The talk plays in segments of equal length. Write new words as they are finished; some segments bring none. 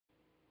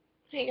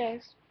Hey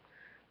guys.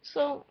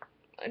 So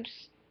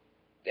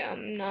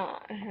I'm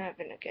not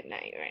having a good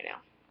night right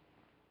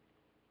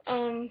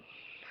now.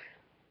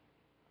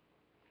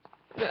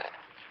 But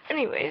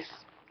anyways,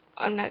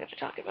 I'm not gonna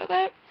talk about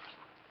that.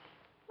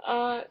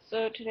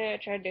 So today I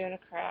tried doing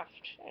a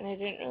craft and it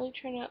didn't really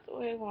turn out the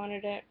way I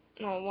wanted it.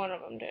 No, one of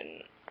them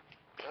didn't.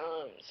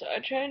 So I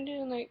tried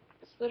doing like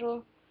this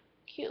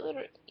cute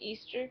little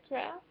Easter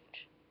craft,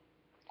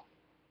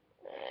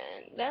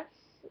 and that's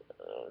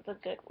the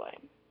good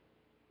one.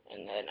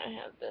 And then I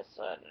have this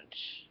one,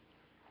 which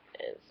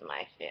is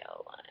my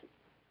fail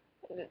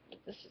one.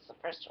 This is the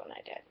first one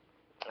I did.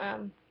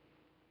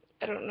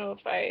 I don't know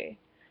if I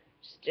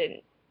just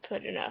didn't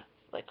put enough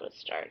liquid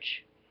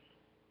starch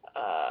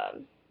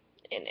um,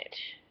 in it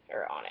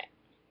or on it.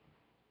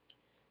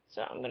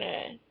 So I'm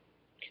gonna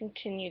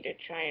continue to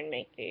try and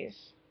make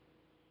these,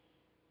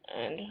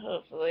 and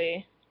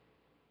hopefully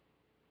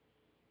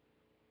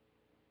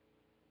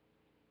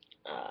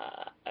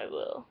I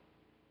will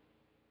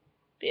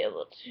be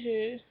able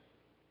to,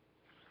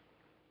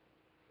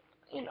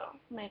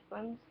 make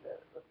ones that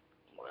look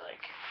more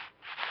like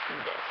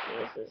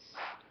this. This is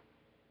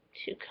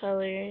two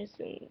colors,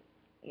 and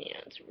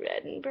it's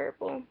red and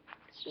purple.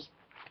 It's just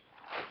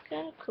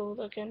kind of cool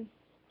looking.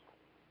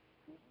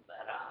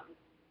 But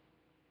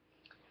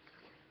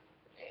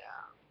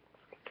yeah,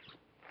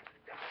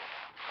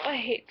 I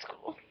hate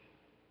school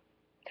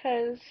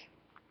because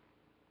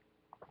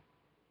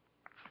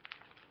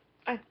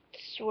I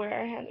swear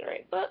I had the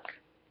right book,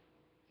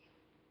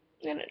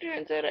 and it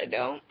turns out I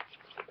don't.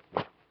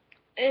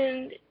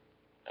 And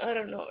I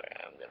don't know where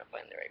I'm gonna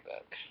find the right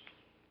book.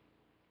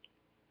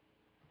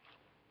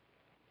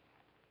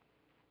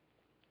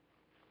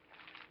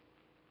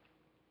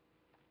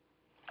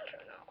 I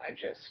don't know. I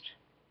just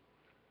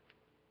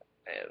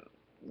am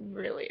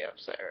really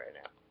upset right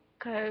now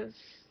because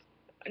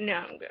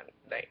now I'm gonna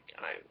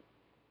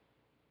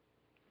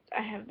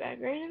I have bad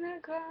grade in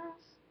that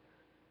class,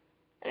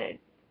 and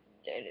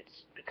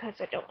it's because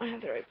I don't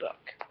have the right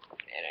book,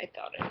 and I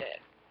thought I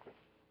did.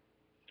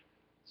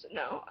 So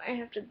now I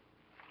have to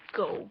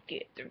go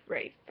get the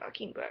right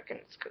fucking book, and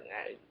it's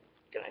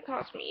gonna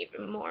cost me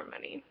even more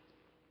money.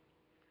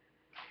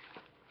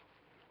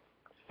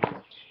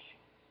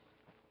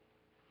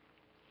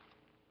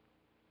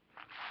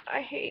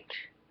 I hate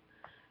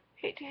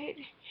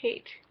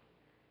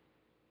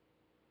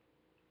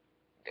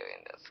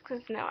doing this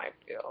because now I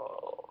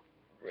feel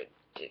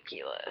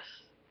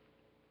ridiculous.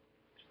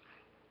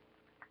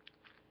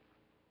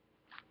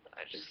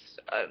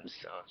 I'm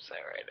so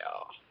upset right now.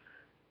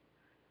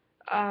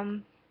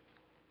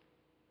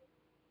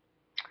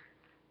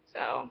 So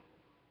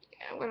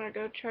yeah, I'm gonna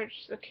go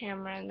charge the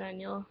camera, and then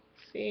you'll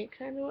see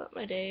kind of what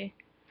my day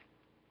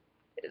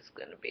is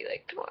gonna be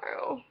like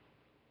tomorrow.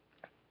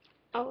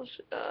 I'll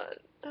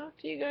talk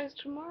to you guys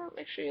tomorrow.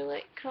 Make sure you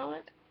like,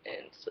 comment,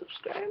 and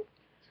subscribe.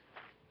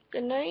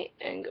 Good night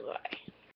and goodbye.